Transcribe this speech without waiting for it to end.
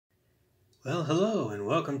Well, hello and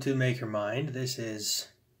welcome to Make Your Mind. This is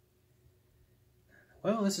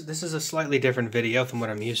a slightly different video than what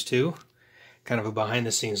I'm used to. Kind of a behind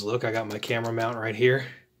the scenes look. I got my camera mount right here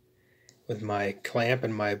with my clamp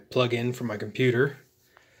and my plug-in for my computer.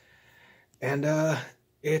 And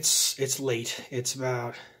it's late. It's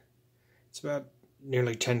about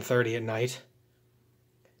nearly 10:30 at night.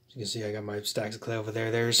 As you can see, I got my stacks of clay over there.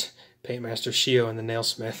 There's Paintmaster Shio and the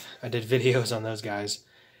Nailsmith. I did videos on those guys.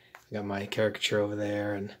 I got my caricature over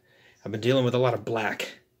there, and I've been dealing with a lot of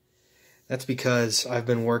black. That's because I've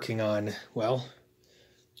been working on, well,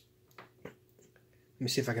 let me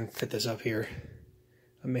see if I can fit this up here.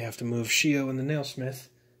 I may have to move Shio and the Nailsmith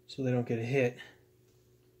so they don't get hit.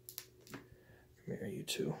 Come here, you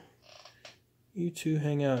two. You two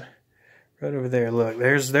hang out right over there. Look,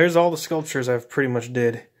 there's all the sculptures I've pretty much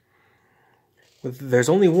did. There's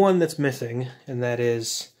only one that's missing, and that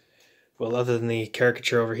is, well, other than the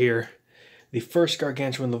caricature over here, the first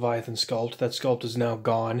Gargantuan Leviathan sculpt. That sculpt is now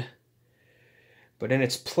gone. But in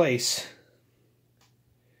its place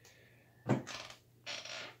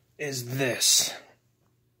is this.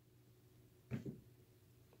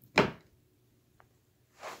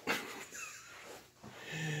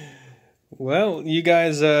 Well, you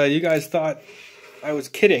guys thought I was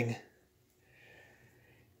kidding.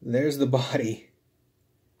 There's the body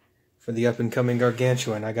for the up-and-coming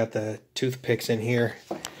Gargantuan. I got the toothpicks in here.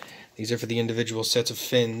 These are for the individual sets of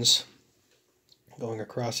fins going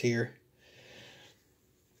across here.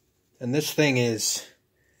 And this thing is,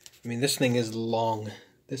 this thing is long.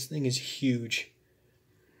 This thing is huge.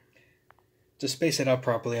 To space it out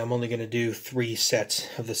properly, I'm only going to do 3 sets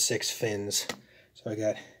of the 6 fins. So I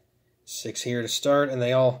got 6 here to start, and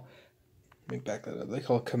they all, let me back that up, they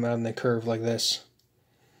all come out and they curve like this.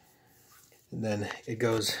 And then it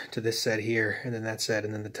goes to this set here, and then that set,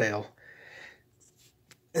 and then the tail.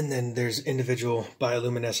 And then there's individual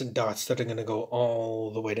bioluminescent dots that are going to go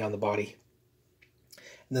all the way down the body.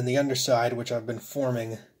 And then the underside, which I've been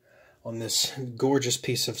forming on this gorgeous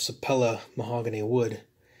piece of Sapella mahogany wood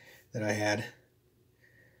that I had.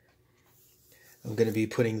 I'm going to be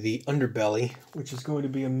putting the underbelly, which is going to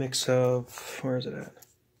be a mix of, where is it at?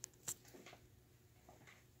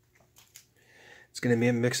 It's going to be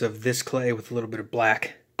a mix of this clay with a little bit of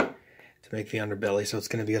black to make the underbelly, so it's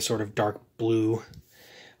going to be a sort of dark blue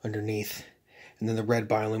underneath. And then the red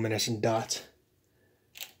bioluminescent dots.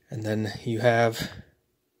 And then you have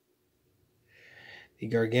the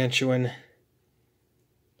Gargantuan,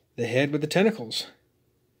 the head with the tentacles.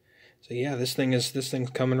 So yeah, this thing's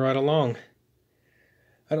coming right along.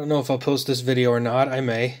 I don't know if I'll post this video or not. I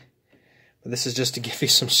may. But this is just to give you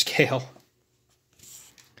some scale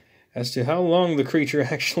as to how long the creature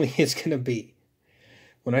actually is going to be.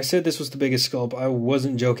 When I said this was the biggest sculpt, I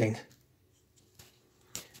wasn't joking.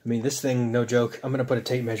 This thing, no joke. I'm going to put a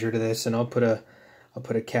tape measure to this, and I'll put a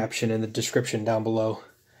caption in the description down below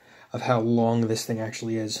of how long this thing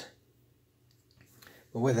actually is.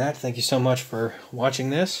 But with that, thank you so much for watching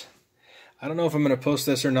this. I don't know if I'm going to post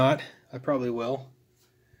this or not. I probably will.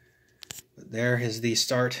 But there is the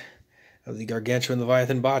start of the Gargantuan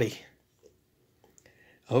Leviathan body.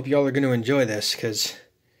 I hope y'all are going to enjoy this, because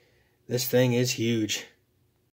this thing is huge.